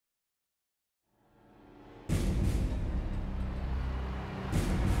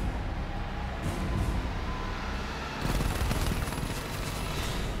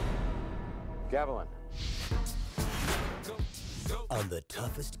Gavilan. On the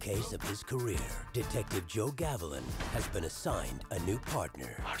toughest case of his career, Detective Joe Gavilan has been assigned a new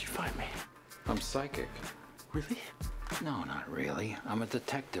partner. How'd you find me? I'm psychic. Really? No, not really. I'm a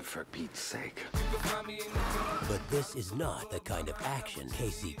detective, for Pete's sake. But this is not the kind of action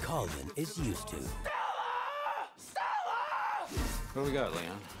Casey Collin is used to. What do we got,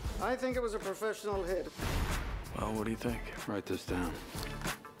 Leon? I think it was a professional hit. Well, what do you think? Write this down.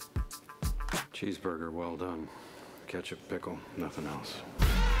 Cheeseburger, well done. Ketchup, pickle, nothing else.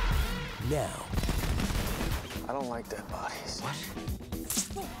 Now, I don't like dead bodies.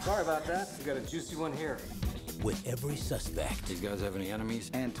 what? Sorry about that. We got a juicy one here. With every suspect These guys have any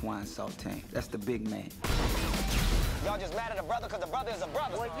enemies? Antoine Saltin. That's the big man. Y'all just mad at a brother because the brother is a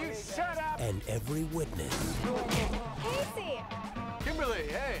brother. Will you shut up? and every witness, Casey! Kimberly,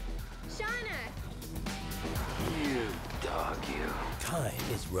 hey! Shauna! You dog, you. time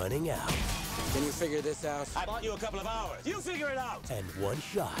is running out, Can you figure this out? I bought you a couple of hours. You figure it out. and one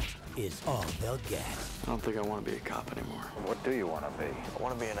shot is all they'll get. I don't think I want to be a cop anymore. What do you want to be? I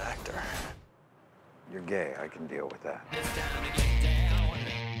want to be an actor. You're gay. I can deal with that.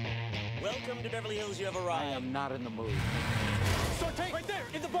 Welcome to Beverly Hills. You have I arrived. am not in the mood. Sortay, right there,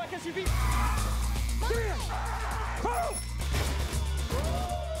 in the black SUV.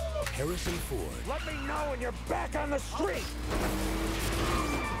 Harrison Ford, Let me know when you're back on the street.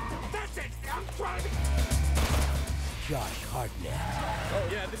 That's it. I'm driving. Josh Hartnett, Oh,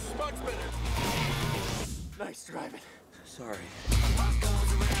 yeah, this is much better. Nice driving. Sorry.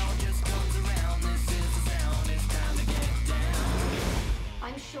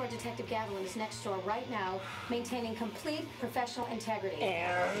 I'm sure Detective Gavilan is next door right now, maintaining complete professional integrity.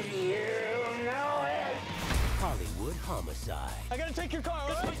 Hollywood Homicide. I gotta take your car.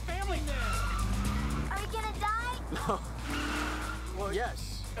 That's my family now. Are we gonna die? Well,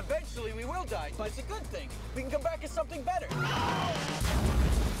 yes. Eventually we will die, but it's a good thing. We can come back as something better.